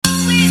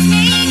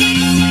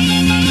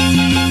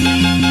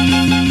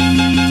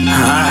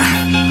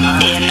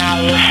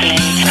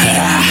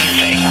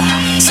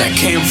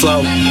cam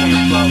flow.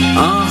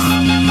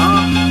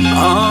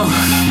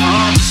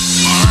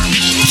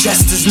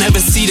 Jesters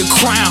never see the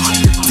crown.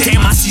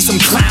 Damn, I see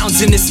some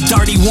clowns in this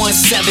dirty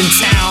 1-7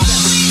 town.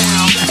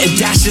 And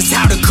that's just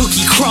how the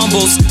cookie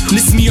crumbles.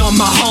 Miss me on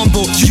my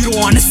humble. You don't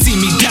wanna see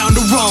me down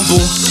the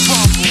rumble.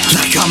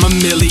 Like I'm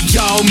Im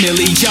Emillio.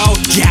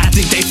 Yeah, I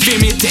think they feel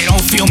me. They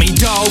don't feel me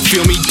though.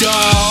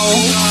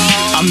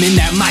 I'm in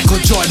that Michael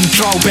Jordan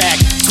throwback.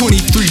 23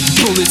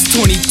 bullets,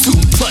 22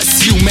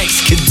 plus you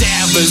makes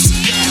cadavers.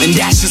 And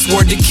that's just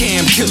word to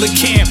Cam, Killa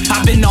Cam.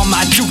 I've been on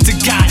my Duke to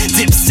God,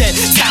 Dipset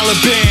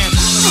Taliban.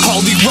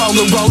 Holy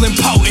rollin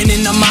potent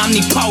and I'm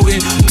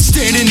omnipotent.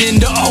 Standing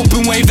in the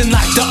open, waving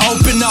like the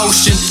open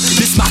ocean.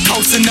 This my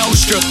Cosa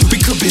Nostra, we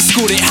could be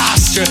schooled at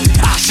Hofstra.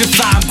 I should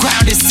fly, I'm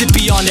grounded,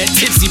 sippy on that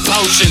tipsy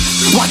potion.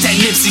 Want that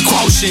Nipsey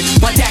quotient,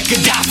 want that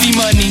Gaddafi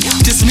money.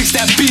 Just mix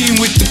that bean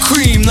with the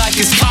cream like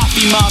it's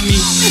coffee, mommy.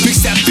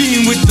 Mix that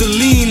bean with the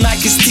lean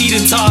like it's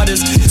teeter-totters.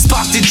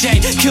 Spark the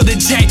J, kill the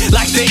J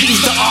like the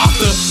E's the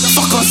author.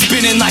 Fuck on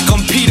spinning like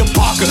I'm Peter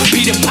Parker.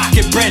 Pita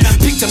pocket bread,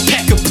 pick the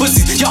peck of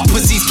pussies. Y'all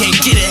pussies can't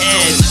get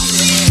ahead.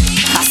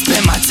 I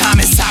spend my time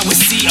inside with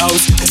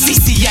C.O.s,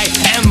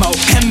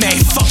 C.A.M.O.M.A.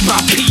 Fuck my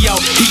P.O.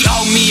 He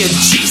owe me a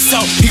G,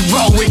 so he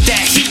roll with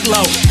that heat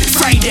low.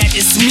 Afraid that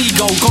it's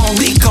migo, gon'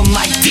 leak him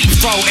like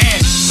Deepthroat.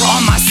 And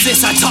on my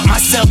sis, I taught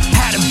myself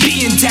how to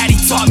be, and daddy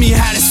taught me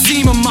how to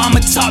see. My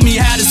mama taught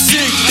me how to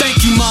sing.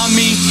 Thank you,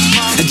 mommy.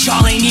 And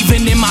y'all ain't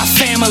even in my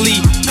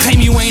family. Claim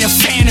you ain't a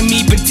fan of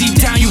me, but deep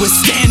down you a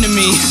stand to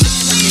me.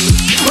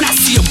 When I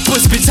see a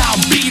bus, bitch, I'll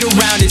beat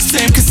around it.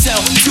 Sam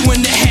Cassell, 2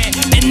 in the head,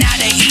 and now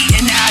they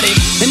eating at it.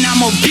 And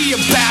I'ma be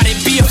about it,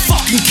 be a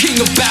fucking king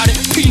about it.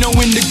 Pinot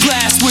in the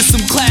glass with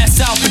some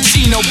class, Al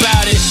Pacino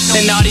about it.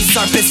 And all these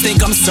serpents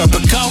think I'm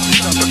Serpico.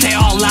 They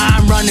all lie,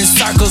 I'm running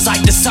circles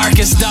like the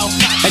circus though.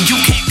 And you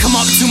can't come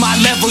up to my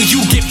level,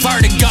 you get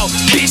vertigo.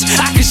 Bitch,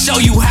 I can show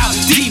you how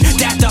deep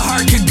that the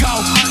hurt could go.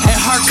 And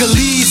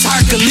Hercules,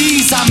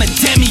 I'm a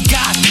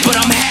demigod, but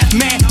I'm half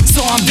man,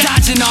 so I'm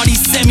dodging all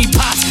these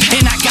semi-pops.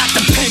 And I got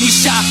the penny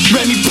shot,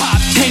 Remy pop,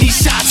 penny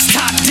shots,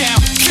 top down,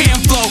 cam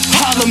flow,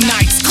 Harlem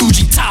Nights,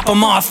 Coogee, top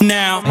 'em off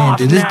now.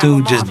 Dude, this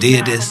dude just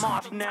did this.